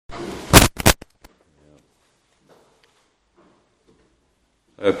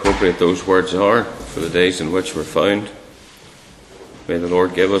How appropriate those words are for the days in which we're found. May the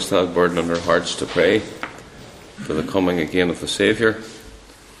Lord give us that burden in our hearts to pray for the coming again of the Saviour.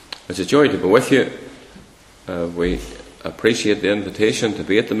 It's a joy to be with you. We appreciate the invitation to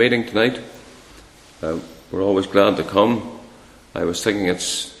be at the meeting tonight. We're always glad to come. I was thinking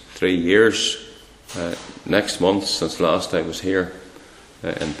it's 3 years next month since last I was here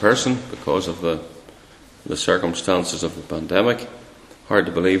in person because of the circumstances of the pandemic. Hard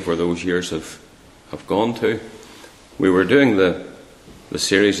to believe where those years have gone to. We were doing the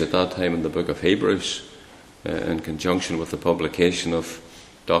series at that time in the book of Hebrews in conjunction with the publication of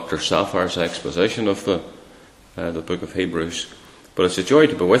Dr. Safar's exposition of the book of Hebrews. But it's a joy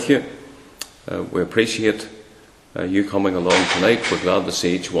to be with you. We appreciate you coming along tonight. We're glad to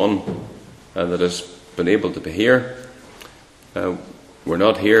see each one that has been able to be here. We're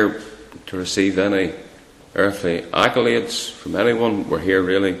not here to receive any earthly accolades from anyone. We're here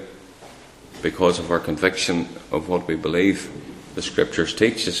really because of our conviction of what we believe the Scriptures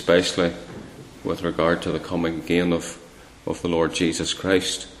teach, especially with regard to the coming again of the Lord Jesus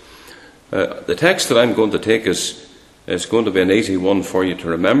Christ. The text that I'm going to take is going to be an easy one for you to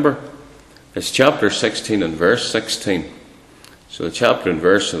remember. It's chapter 16 and verse 16. So the chapter and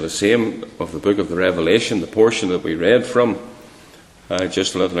verse are the same of the book of the Revelation, the portion that we read from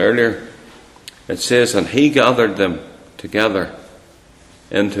just a little earlier. It says, "And he gathered them together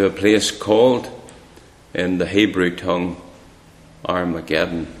into a place called in the Hebrew tongue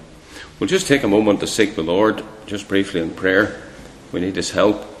Armageddon." We'll just take a moment to seek the Lord, just briefly in prayer. We need his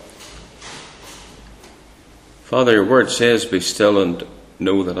help. Father, your word says, "Be still and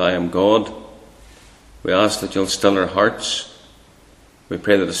know that I am God." We ask that you'll still our hearts. We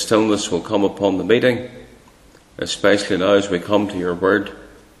pray that a stillness will come upon the meeting, especially now as we come to your word.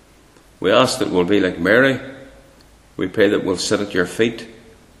 We ask that we'll be like Mary. We pray that we'll sit at your feet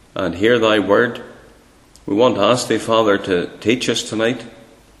and hear thy word. We want to ask thee, Father, to teach us tonight.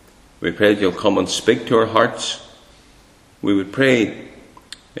 We pray that you'll come and speak to our hearts. We would pray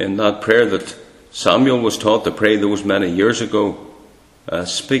in that prayer that Samuel was taught to pray those many years ago.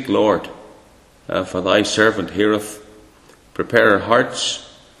 Speak, Lord, for thy servant heareth. Prepare our hearts.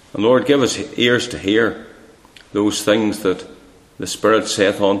 And Lord, give us ears to hear those things that the Spirit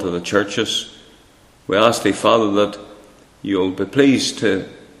saith unto the churches. We ask thee, Father, that you'll be pleased to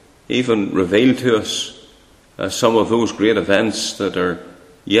even reveal to us some of those great events that are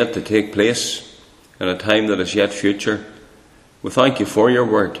yet to take place in a time that is yet future. We thank you for your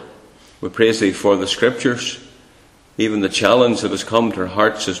word. We praise thee for the Scriptures, even the challenge that has come to our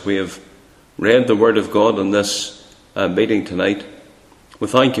hearts as we have read the word of God in this meeting tonight. We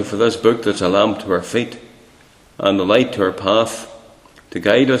thank you for this book that's a lamp to our feet and a light to our path, to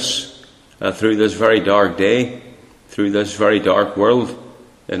guide us through this very dark day, through this very dark world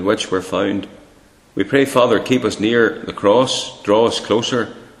in which we're found. We pray, Father, keep us near the cross, draw us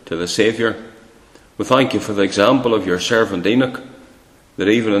closer to the Saviour. We thank you for the example of your servant Enoch, that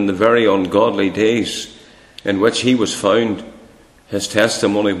even in the very ungodly days in which he was found, his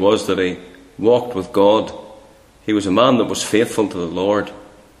testimony was that he walked with God. He was a man that was faithful to the Lord.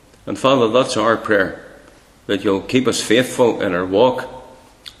 And Father, that's our prayer, that you'll keep us faithful in our walk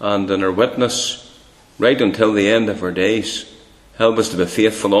and in our witness right until the end of our days. Help us to be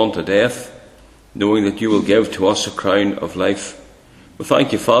faithful unto death, knowing that you will give to us a crown of life. We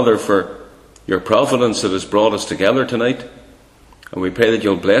thank you, Father, for your providence that has brought us together tonight. And we pray that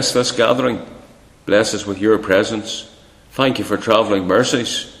you'll bless this gathering. Bless us with your presence. Thank you for travelling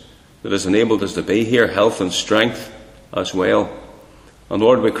mercies that has enabled us to be here, health and strength as well. And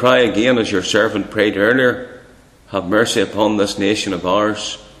Lord, we cry again as your servant prayed earlier, have mercy upon this nation of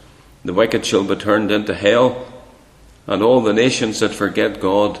ours. The wicked shall be turned into hell, and all the nations that forget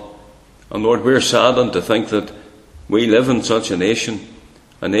God. And Lord, we're saddened to think that we live in such a nation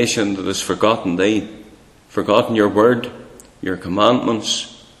that has forgotten thee, forgotten your word, your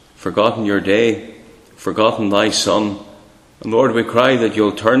commandments, forgotten your day, forgotten thy Son. And Lord, we cry that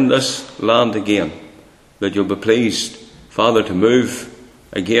you'll turn this land again, that you'll be pleased, Father, to move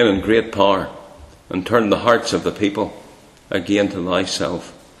again in great power and turn the hearts of the people again to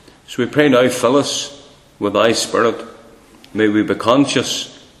thyself. So we pray now, fill us with thy Spirit. May we be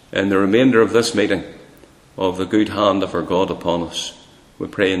conscious in the remainder of this meeting of the good hand of our God upon us. We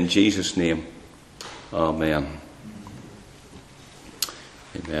pray in Jesus' name. Amen.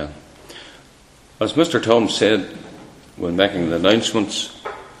 Amen. As Mr. Tom said when making the announcements,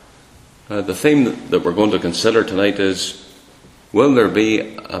 the theme that we're going to consider tonight is, will there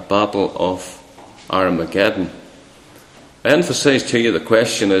be a Battle of Armageddon? I emphasise to you the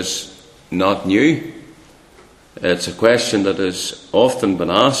question is not new. It's a question that has often been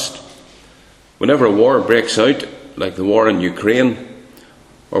asked. Whenever a war breaks out, like the war in Ukraine,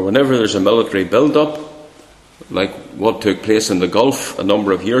 or whenever there's a military build-up, like what took place in the Gulf a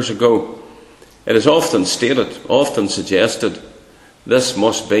number of years ago, it is often stated, often suggested, this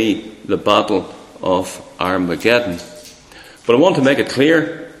must be the Battle of Armageddon. But I want to make it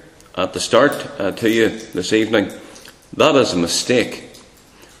clear at the start to you this evening, that is a mistake.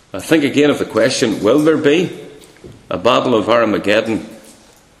 Think again of the question, will there be a Battle of Armageddon?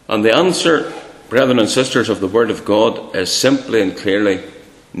 And the answer, brethren and sisters of the Word of God, is simply and clearly,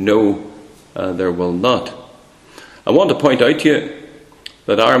 no, there will not. I want to point out to you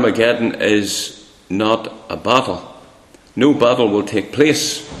that Armageddon is not a battle. No battle will take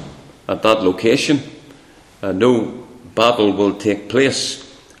place at that location. No battle will take place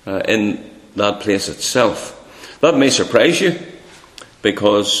in that place itself. That may surprise you,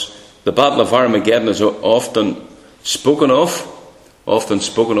 because the Battle of Armageddon is often spoken of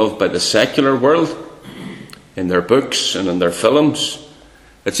by the secular world, in their books and in their films.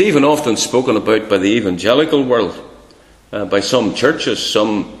 It's even often spoken about by the evangelical world, by some churches,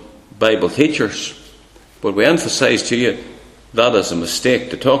 some Bible teachers. But we emphasize to you that is a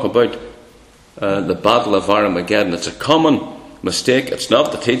mistake. To talk about the Battle of Armageddon, it's a common mistake. It's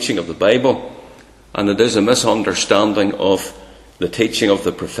not the teaching of the Bible, and it is a misunderstanding of the teaching of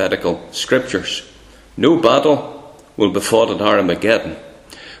the prophetical scriptures. No battle will be fought at Armageddon.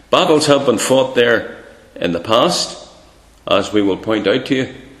 Battles have been fought there in the past, as we will point out to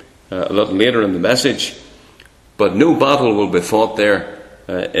you a little later in the message, but no battle will be fought there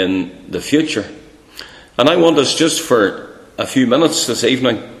in the future. And I want us just for a few minutes this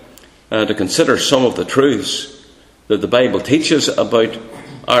evening to consider some of the truths that the Bible teaches about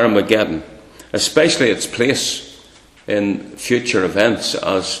Armageddon, especially its place in future events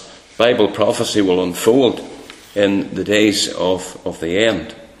as Bible prophecy will unfold in the days of the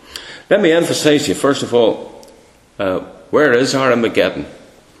end. Let me emphasize to you, first of all, where is Armageddon?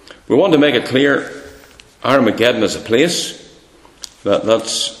 We want to make it clear, Armageddon is a place.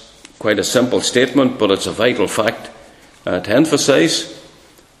 That's quite a simple statement, but it's a vital fact to emphasize.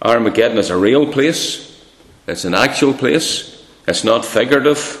 Armageddon is a real place. It's an actual place. It's not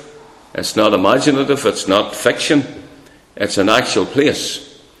figurative. It's not imaginative. It's not fiction. It's an actual place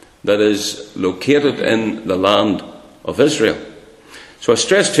that is located in the land of Israel. So I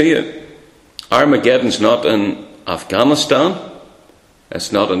stress to you, Armageddon's not in Afghanistan.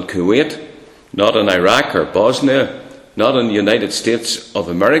 It's not in Kuwait, not in Iraq or Bosnia, not in the United States of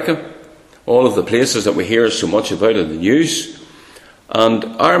America, all of the places that we hear so much about in the news. And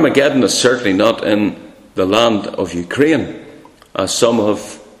Armageddon is certainly not in the land of Ukraine, as some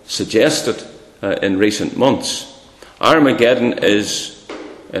have suggested in recent months. Armageddon is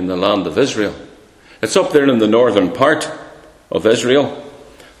in the land of Israel. It's up there in the northern part of Israel,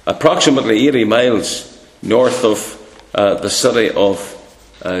 approximately 80 miles north of the city of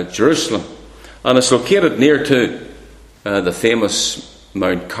Jerusalem. And it's located near to the famous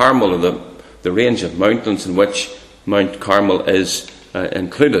Mount Carmel, or the range of mountains in which Mount Carmel is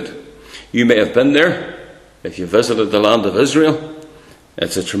included. You may have been there if you visited the land of Israel.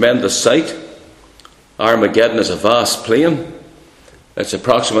 It's a tremendous sight. Armageddon is a vast plain. It's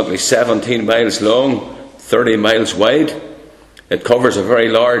approximately 17 miles long, 30 miles wide. It covers a very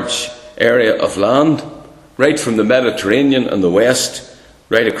large area of land, right from the Mediterranean in the west,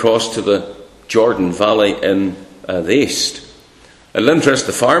 right across to the Jordan Valley in the east. It'll interest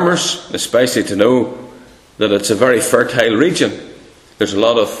the farmers, especially to know that it's a very fertile region. There's a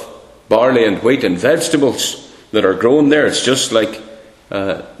lot of barley and wheat and vegetables that are grown there. It's just like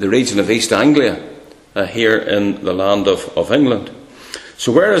the region of East Anglia here in the land of England.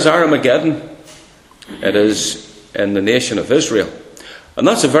 So where is Armageddon? It is in the nation of Israel. And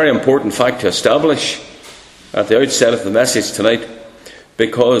that's a very important fact to establish at the outset of the message tonight,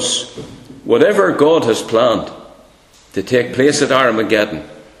 because whatever God has planned to take place at Armageddon,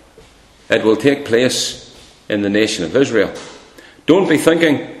 it will take place in the nation of Israel. Don't be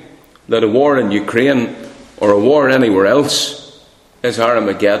thinking that a war in Ukraine or a war anywhere else is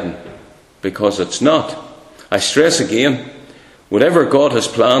Armageddon, because it's not. I stress again, whatever God has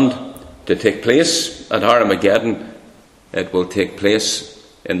planned to take place at Armageddon, it will take place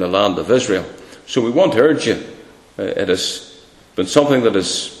in the land of Israel. So we want to urge you, it has been something that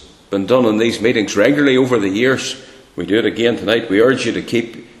has been done in these meetings regularly over the years. We do it again tonight. We urge you to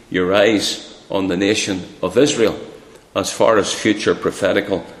keep your eyes on the nation of Israel as far as future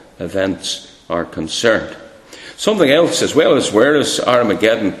prophetical events are concerned. Something else, as well as where is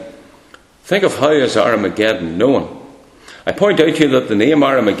Armageddon, think of how is Armageddon known. I point out to you that the name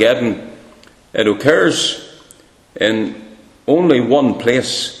Armageddon, it occurs in only one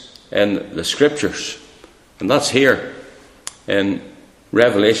place in the Scriptures, and that's here in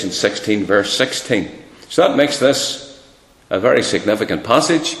Revelation 16 verse 16. So that makes this a very significant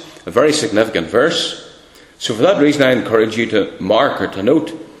passage, a very significant verse. So for that reason I encourage you to mark or to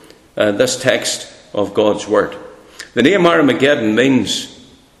note this text of God's Word. The name Armageddon means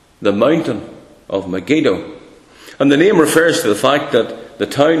the mountain of Megiddo, and the name refers to the fact that the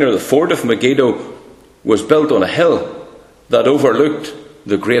town or the fort of Megiddo was built on a hill that overlooked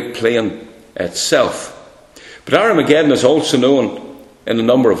the great plain itself. But Armageddon is also known in a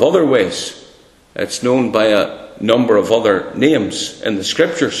number of other ways. It's known by a number of other names in the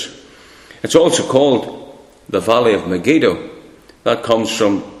Scriptures. It's also called the Valley of Megiddo. That comes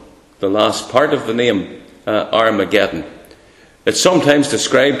from the last part of the name, Armageddon. It's sometimes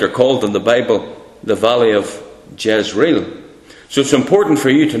described or called in the Bible the Valley of Jezreel. So it's important for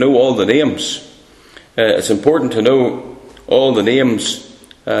you to know all the names. It's important to know all the names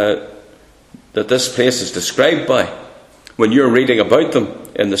that this place is described by when you're reading about them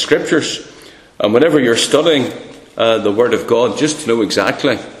in the Scriptures. And whenever you're studying the Word of God, just to know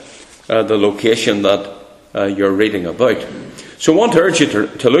exactly the location that you're reading about. So I want to urge you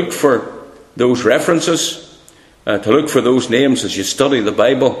to look for those references, to look for those names as you study the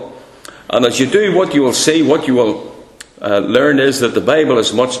Bible. And as you do, what you will see, what you will learn is that the Bible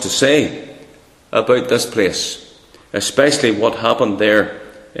has much to say about this place, especially what happened there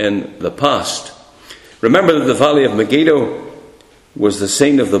in the past. Remember that the Valley of Megiddo was the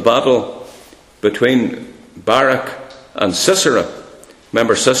scene of the battle between Barak and Sisera.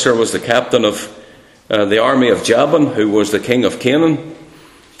 Remember, Sisera was the captain of the army of Jabin, who was the king of Canaan.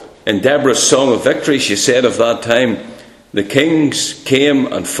 In Deborah's Song of Victory, she said of that time, the kings came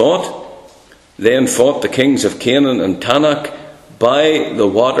and fought. Then fought the kings of Canaan and Tanakh by the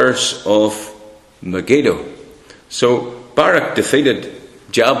waters of Megiddo. So Barak defeated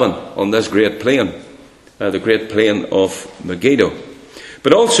Jabin on this great plain, the great plain of Megiddo.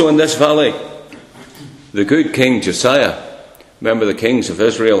 But also in this valley, the good King Josiah, remember the kings of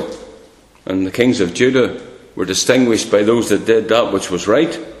Israel and the kings of Judah were distinguished by those that did that which was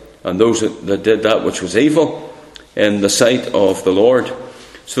right and those that did that which was evil in the sight of the Lord.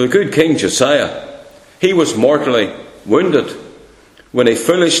 So the good King Josiah, he was mortally wounded when he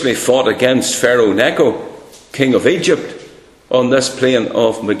foolishly fought against Pharaoh Necho, king of Egypt, on this plain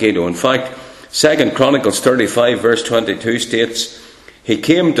of Megiddo. In fact, 2 Chronicles 35 verse 22 states, he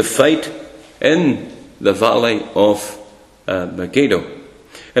came to fight in the valley of Megiddo.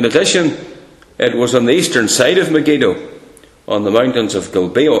 In addition, it was on the eastern side of Megiddo, on the mountains of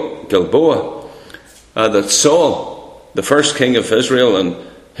Gilboa, that Saul, the first king of Israel, and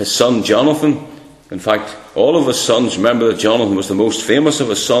his son Jonathan, in fact, all of his sons, remember that Jonathan was the most famous of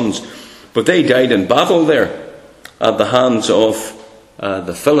his sons, but they died in battle there at the hands of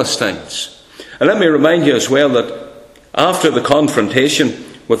the Philistines. And let me remind you as well that after the confrontation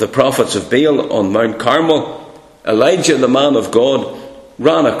with the prophets of Baal on Mount Carmel, Elijah, the man of God,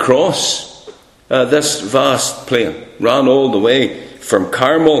 ran across this vast plain, ran all the way from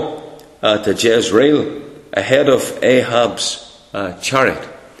Carmel to Jezreel ahead of Ahab's chariot.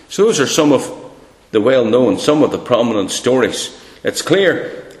 So those are some of the well-known, some of the prominent stories. It's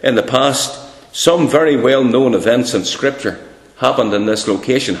clear in the past some very well-known events in Scripture happened in this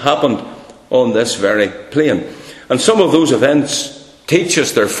location, happened on this very plain. And some of those events teach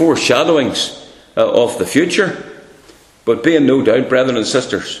us their foreshadowings of the future. But be in no doubt, brethren and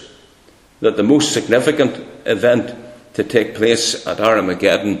sisters, that the most significant event to take place at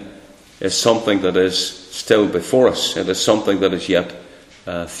Armageddon is something that is still before us. It is something that is yet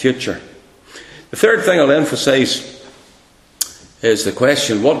future. The third thing I'll emphasize is the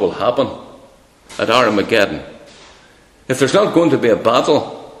question, what will happen at Armageddon? If there's not going to be a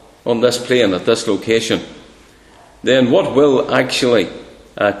battle on this plain, at this location, then what will actually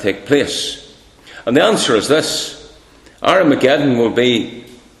take place? And the answer is this. Armageddon will be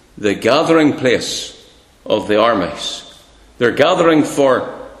the gathering place of the armies. They're gathering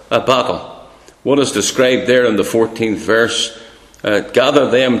for a battle. What is described there in the 14th verse,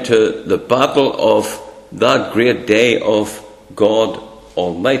 gather them to the battle of that great day of God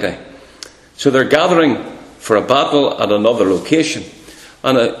Almighty. So they're gathering for a battle at another location.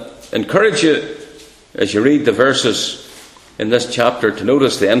 And I encourage you, as you read the verses in this chapter, to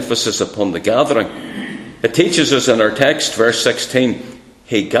notice the emphasis upon the gathering. It teaches us in our text, verse 16,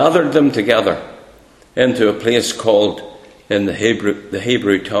 he gathered them together into a place called, in the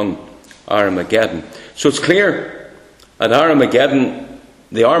Hebrew tongue, Armageddon. So it's clear, at Armageddon,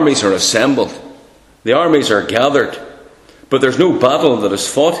 the armies are assembled. The armies are gathered. But there's no battle that is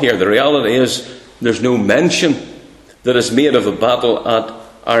fought here. The reality is, there's no mention that is made of the battle at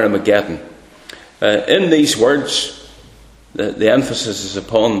Armageddon. In these words, the emphasis is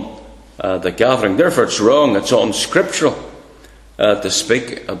upon the gathering. Therefore it's wrong, it's unscriptural to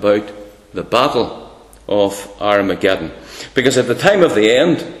speak about the battle of Armageddon. Because at the time of the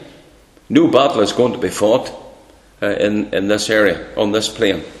end, no battle is going to be fought in this area, on this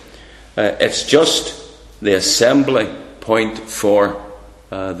plain. It's just the assembly point for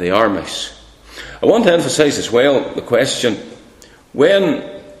the armies. I want to emphasize as well the question,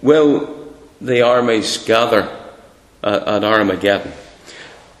 when will the armies gather at Armageddon?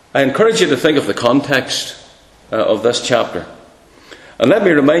 I encourage you to think of the context of this chapter. And let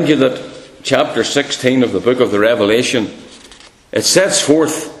me remind you that chapter 16 of the book of the Revelation, it sets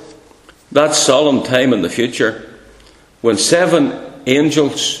forth that solemn time in the future when 7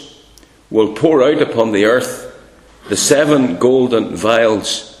 angels will pour out upon the earth the 7 golden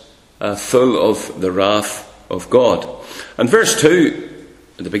vials full of the wrath of God. And verse 2,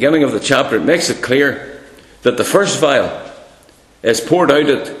 at the beginning of the chapter, it makes it clear that the first vial is poured out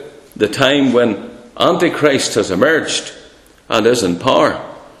at the time when Antichrist has emerged and is in power.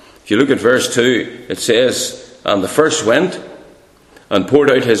 If you look at verse 2, it says, "And the first went and poured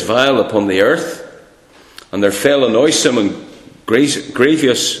out his vial upon the earth, and there fell a noisome and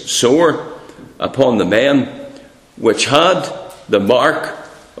grievous sore upon the men which had the mark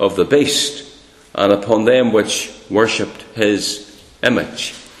of the beast, and upon them which worshipped his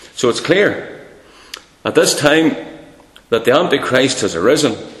image." So it's clear at this time that the Antichrist has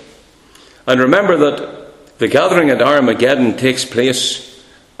arisen. And remember that the gathering at Armageddon takes place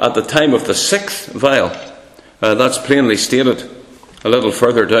at the time of the 6th vial. That's plainly stated a little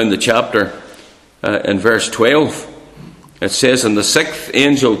further down the chapter in verse 12. It says, "And the 6th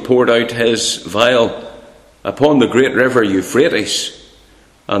angel poured out his vial upon the great river Euphrates,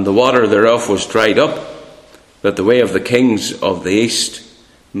 and the water thereof was dried up, that the way of the kings of the east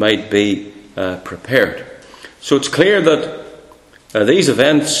might be prepared." So it's clear that these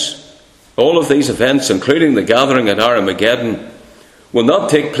events, all of these events, including the gathering at Armageddon, will not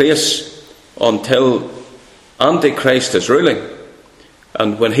take place until Antichrist is ruling,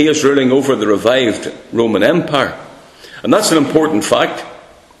 and when he is ruling over the revived Roman Empire. And that's an important fact.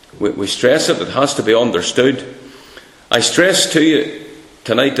 We stress it, it has to be understood. I stress to you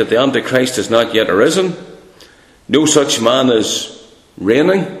tonight that the Antichrist has not yet arisen. No such man is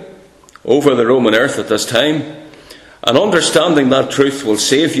reigning over the Roman earth at this time. And understanding that truth will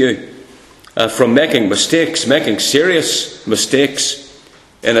save you from making mistakes, making serious mistakes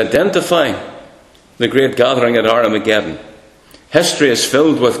in identifying the great gathering at Armageddon. History is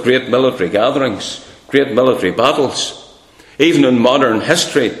filled with great military gatherings, great military battles, even in modern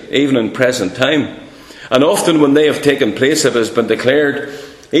history, even in present time. And often when they have taken place, it has been declared,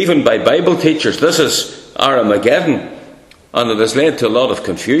 even by Bible teachers, this is Armageddon. And it has led to a lot of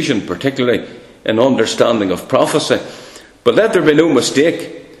confusion, particularly in understanding of prophecy. But let there be no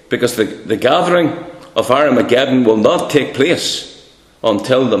mistake, because the gathering of Armageddon will not take place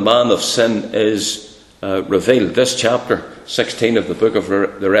until the man of sin is revealed. This chapter 16 of the book of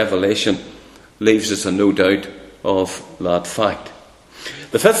the Revelation leaves us in no doubt of that fact.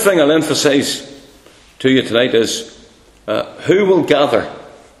 The 5th thing I'll emphasize to you tonight is who will gather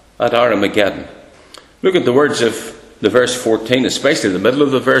at Armageddon. Look at the words of the verse 14, especially the middle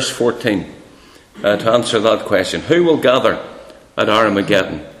of the verse 14, to answer that question. Who will gather at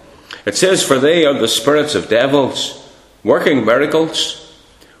Armageddon? It says, "For they are the spirits of devils, working miracles,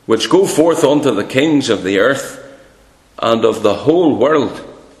 which go forth unto the kings of the earth and of the whole world,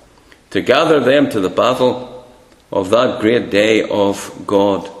 to gather them to the battle of that great day of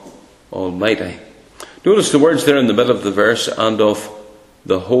God Almighty." Notice the words there in the middle of the verse, "and of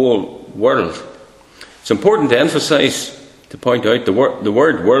the whole world." It's important to emphasize, to point out, the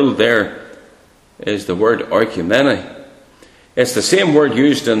word world there is the word oikumene. It's the same word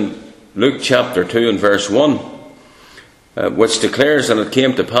used in Luke chapter 2 and verse 1, which declares, "And it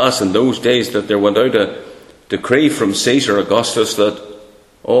came to pass in those days that there went out a decree from Caesar Augustus that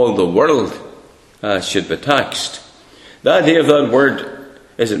all the world should be taxed." The idea of that word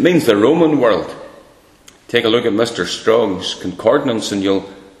is it means the Roman world. Take a look at Mr. Strong's concordance and you'll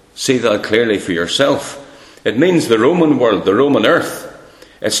see that clearly for yourself. It means the Roman world, the Roman earth.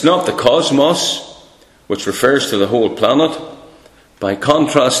 It's not the cosmos, which refers to the whole planet. By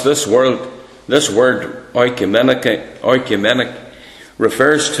contrast, this word oikumenic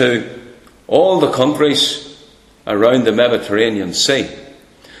refers to all the countries around the Mediterranean Sea.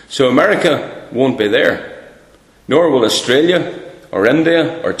 So America won't be there, nor will Australia or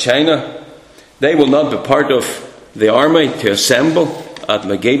India or China. They will not be part of the army to assemble at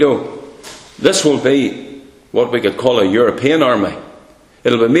Megiddo. This will be what we could call a European army.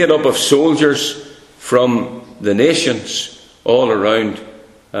 It'll be made up of soldiers from the nations all around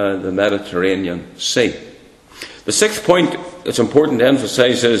the Mediterranean Sea. The sixth point that's important to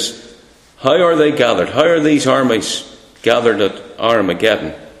emphasize is, how are they gathered? How are these armies gathered at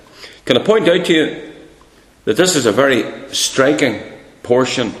Armageddon? Can I point out to you that this is a very striking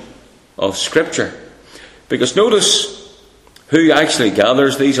portion of Scripture? Because notice who actually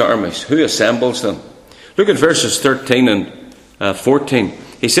gathers these armies, who assembles them. Look at verses 13 and 14.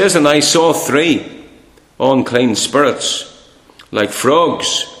 He says, "And I saw 3 unclean spirits, like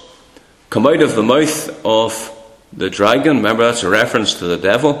frogs, come out of the mouth of the dragon." Remember, that's a reference to the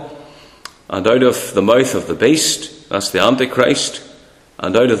devil. "And out of the mouth of the beast," that's the Antichrist,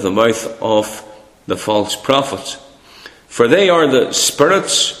 "and out of the mouth of the false prophet. For they are the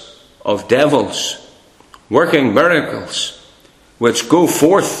spirits of devils, working miracles, which go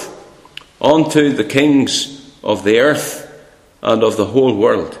forth unto the kings of the earth and of the whole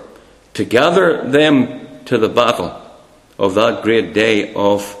world, to gather them to the battle of that great day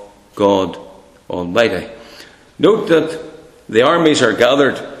of God Almighty." Note that the armies are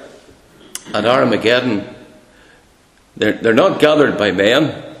gathered at Armageddon. They're not gathered by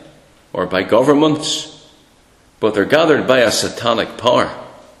men or by governments, but they're gathered by a satanic power.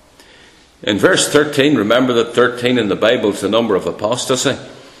 In verse 13, remember that 13 in the Bible is the number of apostasy.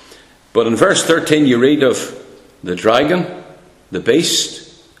 But in verse 13 you read of the dragon, the beast,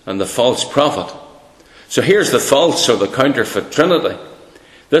 and the false prophet. So here's the false or the counterfeit trinity.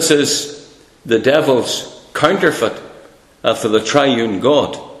 This is the devil's counterfeit for the triune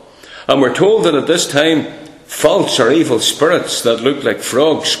God. And we're told that at this time, false or evil spirits that look like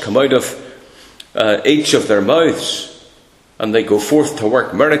frogs come out of each of their mouths, and they go forth to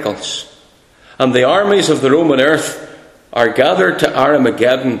work miracles. And the armies of the Roman earth are gathered to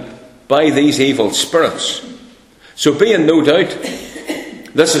Armageddon by these evil spirits. So be in no doubt,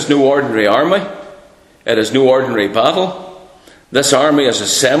 this is no ordinary army. It is no ordinary battle. This army is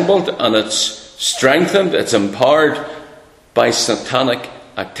assembled and it's strengthened, it's empowered by satanic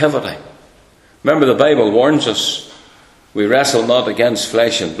activity. Remember, the Bible warns us, we wrestle not against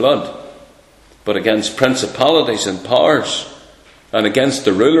flesh and blood, but against principalities and powers, and against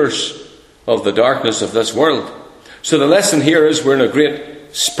the rulers of the darkness of this world. So the lesson here is we're in a great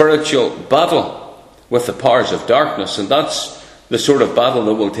spiritual battle with the powers of darkness, and that's the sort of battle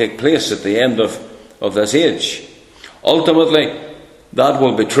that will take place at the end of this age. Ultimately, that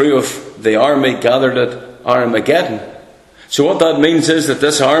will be true of the army gathered at Armageddon. So what that means is that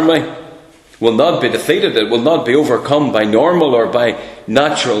this army will not be defeated, it will not be overcome by normal or by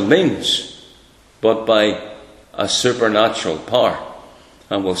natural means, but by a supernatural power.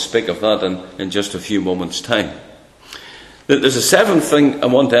 And we'll speak of that in just a few moments' time. There's a seventh thing I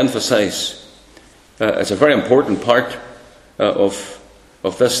want to emphasize. It's a very important part of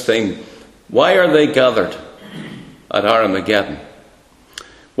this theme. Why are they gathered at Armageddon?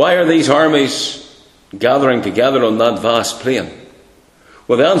 Why are these armies gathering together on that vast plain?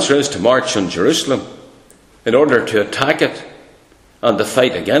 Well, the answer is to march on Jerusalem in order to attack it and to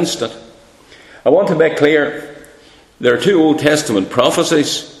fight against it. I want to make clear there are 2 Old Testament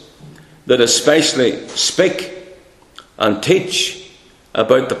prophecies that especially speak and teach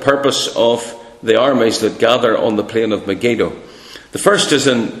about the purpose of the armies that gather on the plain of Megiddo. The first is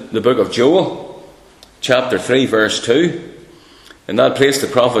in the book of Joel, chapter 3, verse 2. In that place the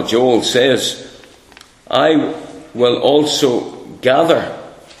prophet Joel says, "I will also gather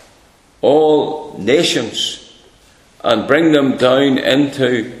all nations and bring them down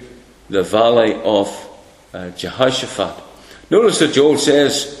into the valley of Jehoshaphat." Notice that Joel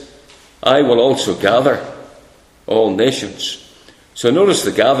says, "I will also gather all nations." So notice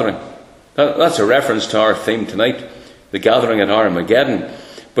the gathering. That's a reference to our theme tonight, the gathering at Armageddon.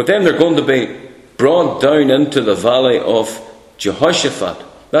 But then they're going to be brought down into the valley of Jehoshaphat.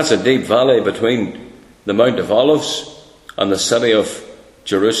 That's a deep valley between the Mount of Olives and the city of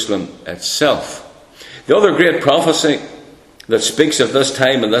Jerusalem itself. The other great prophecy that speaks of this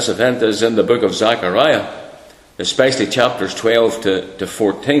time and this event is in the book of Zechariah, especially chapters 12 to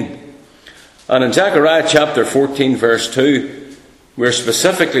 14. And in Zechariah chapter 14 verse 2, we're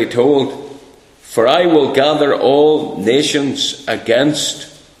specifically told, "For I will gather all nations against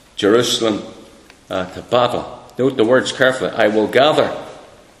Jerusalem to battle." Note the words carefully. I will gather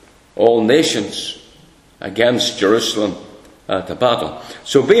all nations against Jerusalem to battle.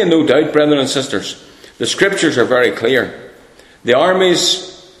 So be in no doubt, brethren and sisters, the scriptures are very clear. The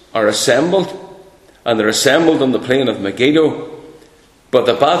armies are assembled, and they're assembled on the plain of Megiddo, but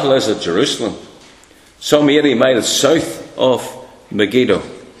the battle is at Jerusalem, some 80 miles south of Megiddo.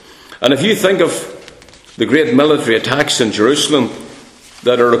 And if you think of the great military attacks in Jerusalem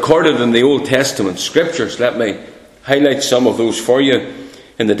that are recorded in the Old Testament scriptures. Let me highlight some of those for you.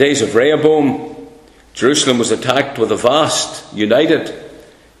 In the days of Rehoboam, Jerusalem was attacked with a vast, united,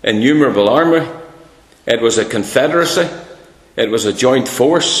 innumerable army. It was a confederacy. It was a joint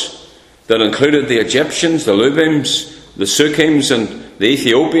force that included the Egyptians, the Lubims, the Sukkims, and the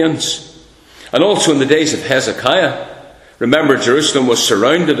Ethiopians. And also in the days of Hezekiah, remember, Jerusalem was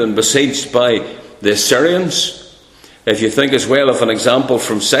surrounded and besieged by the Assyrians. If you think as well of an example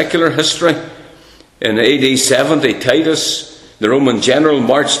from secular history, in AD 70, Titus, the Roman general,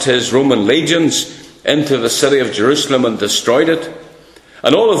 marched his Roman legions into the city of Jerusalem and destroyed it.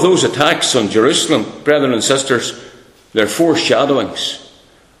 And all of those attacks on Jerusalem, brethren and sisters, they're foreshadowings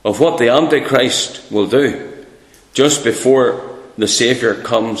of what the Antichrist will do just before the Saviour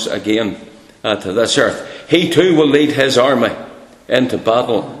comes again to this earth. He too will lead his army into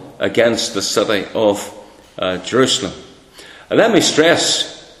battle against the city of Jerusalem. And let me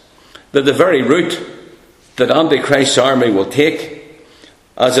stress that the very route that Antichrist's army will take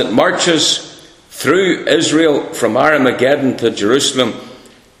as it marches through Israel from Armageddon to Jerusalem,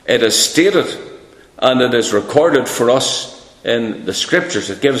 it is stated and it is recorded for us in the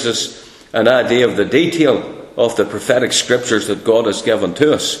scriptures. It gives us an idea of the detail of the prophetic scriptures that God has given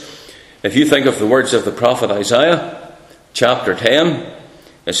to us. If you think of the words of the prophet Isaiah, chapter 10,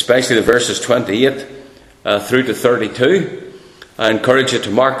 especially the verses 28 through to 32, I encourage you to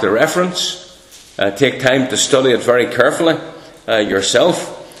mark the reference. Take time to study it very carefully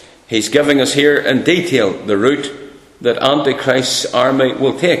yourself. He's giving us here in detail the route that Antichrist's army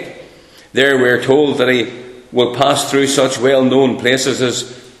will take. There we are told that he will pass through such well-known places as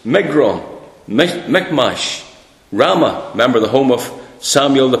Migron, Michmash, Ramah, remember the home of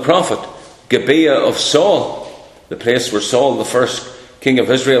Samuel the prophet, Gibeah of Saul, the place where Saul, the first king of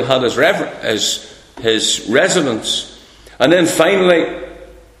Israel, had his residence. And then finally,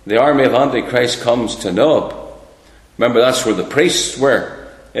 the army of Antichrist comes to Nob. Remember, that's where the priests were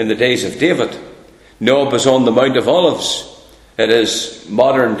in the days of David. Nob is on the Mount of Olives. It is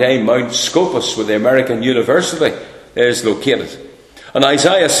modern-day Mount Scopus, where the American University is located. And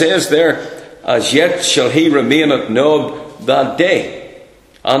Isaiah says there, as yet shall he remain at Nob that day.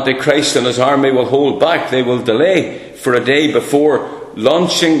 Antichrist and his army will hold back. They will delay for a day before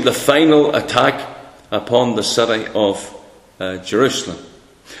launching the final attack upon the city of Jerusalem.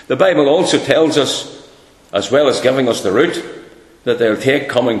 The Bible also tells us, as well as giving us the route that they'll take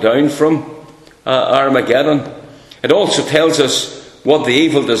coming down from Armageddon, it also tells us what the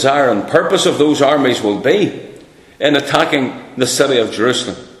evil desire and purpose of those armies will be in attacking the city of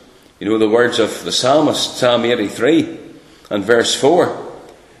Jerusalem. You know the words of the psalmist, Psalm 83 and verse 4.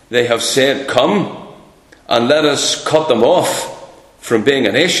 They have said, "Come and let us cut them off from being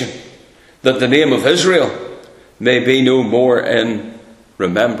a nation, that the name of Israel may be no more in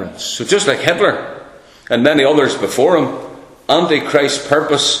remembrance." So just like Hitler and many others before him, Antichrist's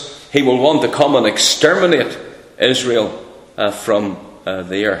purpose, he will want to come and exterminate Israel from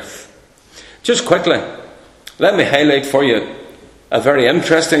the earth. Just quickly, let me highlight for you a very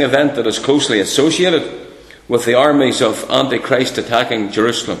interesting event that is closely associated with the armies of Antichrist attacking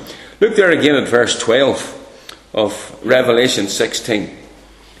Jerusalem. Look there again at verse 12 of Revelation 16.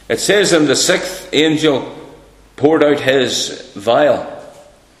 It says, "And the sixth angel poured out his vial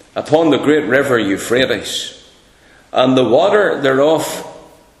upon the great river Euphrates, and the water thereof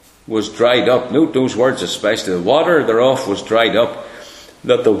was dried up." Note those words especially. The water thereof was dried up,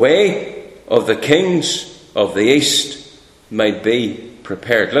 that the way of the kings of the east might be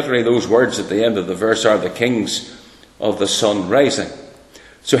prepared. Literally, those words at the end of the verse are the kings of the sun rising.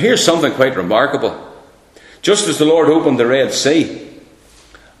 So here's something quite remarkable. Just as the Lord opened the Red Sea,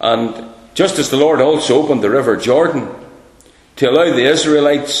 and just as the Lord also opened the river Jordan to allow the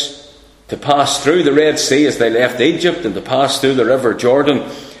Israelites to pass through the Red Sea as they left Egypt, and to pass through the river Jordan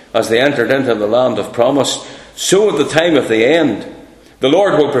as they entered into the land of promise, so at the time of the end, the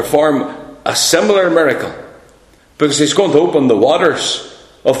Lord will perform a similar miracle, because he's going to open the waters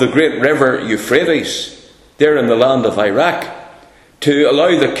of the great river Euphrates, there in the land of Iraq, to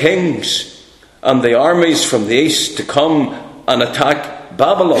allow the kings and the armies from the east to come and attack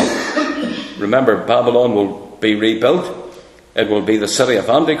Babylon. Remember, Babylon will be rebuilt. It will be the city of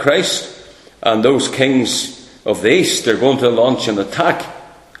Antichrist, and those kings of the east are going to launch an attack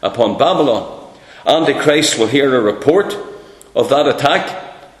upon Babylon. Antichrist will hear a report of that attack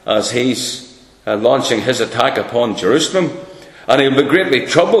as he's launching his attack upon Jerusalem, and he'll be greatly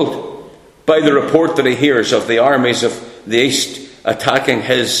troubled by the report that he hears of the armies of the east attacking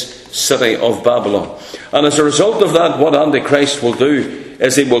his city of Babylon. And as a result of that, what Antichrist will do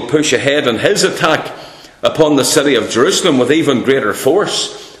is he will push ahead in his attack upon the city of Jerusalem with even greater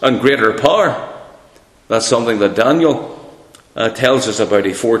force and greater power. That's something that Daniel tells us about.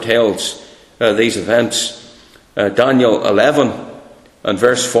 He foretells these events. Daniel 11 and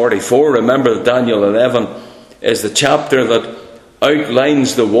verse 44. Remember that Daniel 11 is the chapter that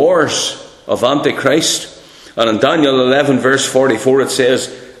outlines the wars of Antichrist. And in Daniel 11 verse 44 it says,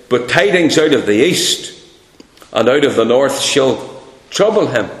 "But tidings out of the east and out of the north shall trouble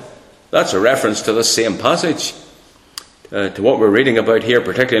him." That's a reference to the same passage, to what we're reading about here,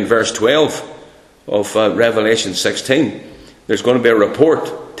 particularly in verse 12 of Revelation 16. There's going to be a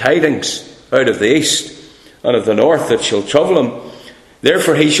report, tidings out of the east and of the north that shall trouble him.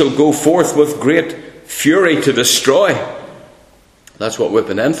 "Therefore he shall go forth with great fury to destroy." That's what we've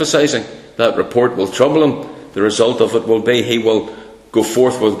been emphasizing. That report will trouble him. The result of it will be he will go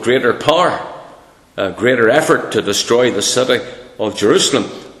forth with greater power, greater effort to destroy the city of Jerusalem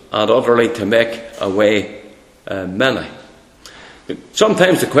and utterly to make away many.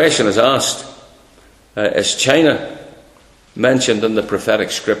 Sometimes the question is asked, is China mentioned in the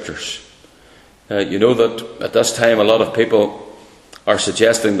prophetic scriptures? You know that at this time a lot of people are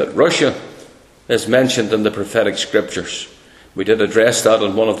suggesting that Russia is mentioned in the prophetic scriptures. We did address that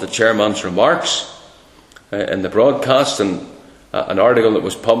in one of the chairman's remarks in the broadcast, and an article that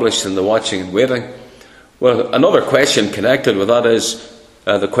was published in the Watching and Waiting. Well, another question connected with that is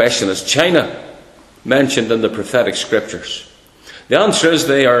the question, is China mentioned in the prophetic scriptures? The answer is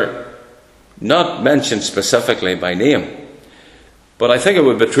they are not mentioned specifically by name, but I think it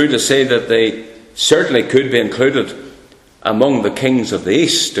would be true to say that they certainly could be included among the kings of the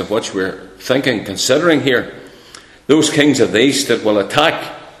east, of which we're considering here. Those kings of the east that will attack,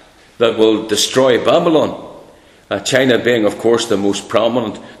 that will destroy Babylon. China being, of course, the most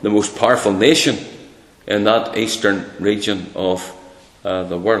prominent, the most powerful nation in that eastern region of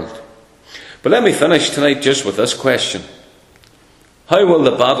the world. But let me finish tonight just with this question. How will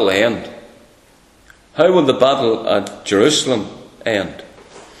the battle end? How will the battle at Jerusalem end?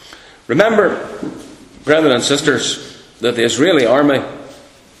 Remember, brethren and sisters, that the Israeli army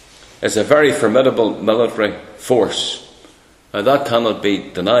is a very formidable military force. Now that cannot be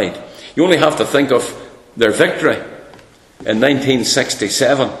denied. You only have to think of their victory in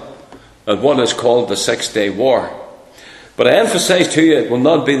 1967 at what is called the 6-Day War. But I emphasize to you, it will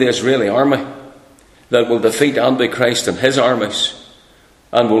not be the Israeli army that will defeat Antichrist and his armies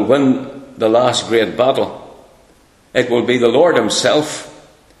and will win the last great battle. It will be the Lord himself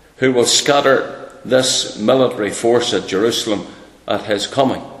who will scatter this military force at Jerusalem at his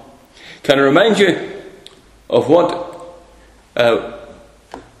coming. Can I remind you of what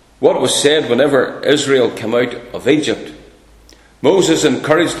was said whenever Israel came out of Egypt? Moses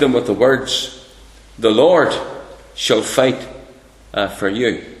encouraged them with the words, "The Lord shall fight for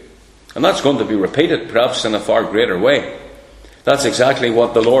you." And that's going to be repeated, perhaps in a far greater way. That's exactly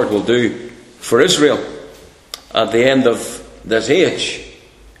what the Lord will do for Israel at the end of this age.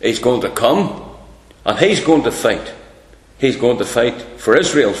 He's going to come and he's going to fight. He's going to fight for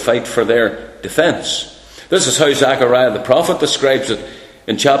Israel, fight for their defence. This is how Zechariah the prophet describes it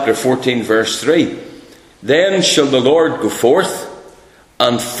in chapter 14 verse 3. "Then shall the Lord go forth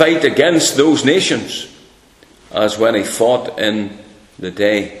and fight against those nations, as when he fought in the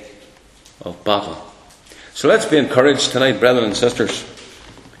day of battle." So let's be encouraged tonight, brethren and sisters.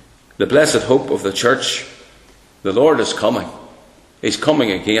 The blessed hope of the church, the Lord is coming. He's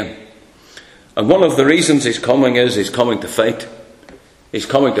coming again. And one of the reasons he's coming is he's coming to fight. He's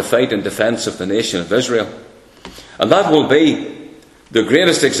coming to fight in defence of the nation of Israel. And that will be the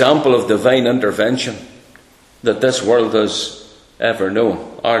greatest example of divine intervention that this world has ever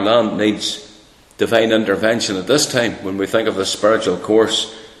known. Our land needs divine intervention at this time when we think of the spiritual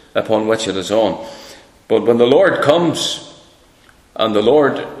course upon which it is on. But when the Lord comes and the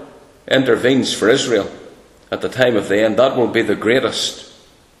Lord intervenes for Israel at the time of the end, that will be the greatest,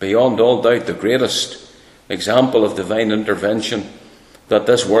 beyond all doubt, the greatest example of divine intervention that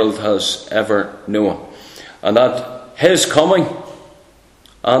this world has ever known. And at his coming,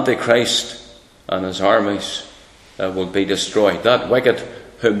 Antichrist and his armies will be destroyed. That wicked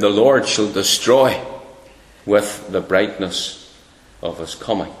whom the Lord shall destroy with the brightness of his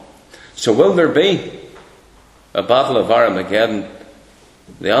coming. So will there be a battle of Armageddon?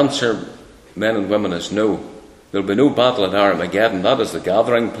 The answer, men and women, is no. There will be no battle at Armageddon. That is the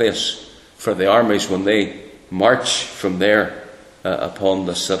gathering place for the armies when they march from there upon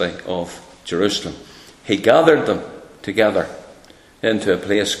the city of Jerusalem. He gathered them together into a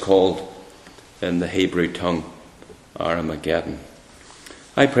place called, in the Hebrew tongue, Armageddon.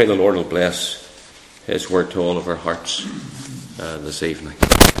 I pray the Lord will bless his word to all of our hearts this evening.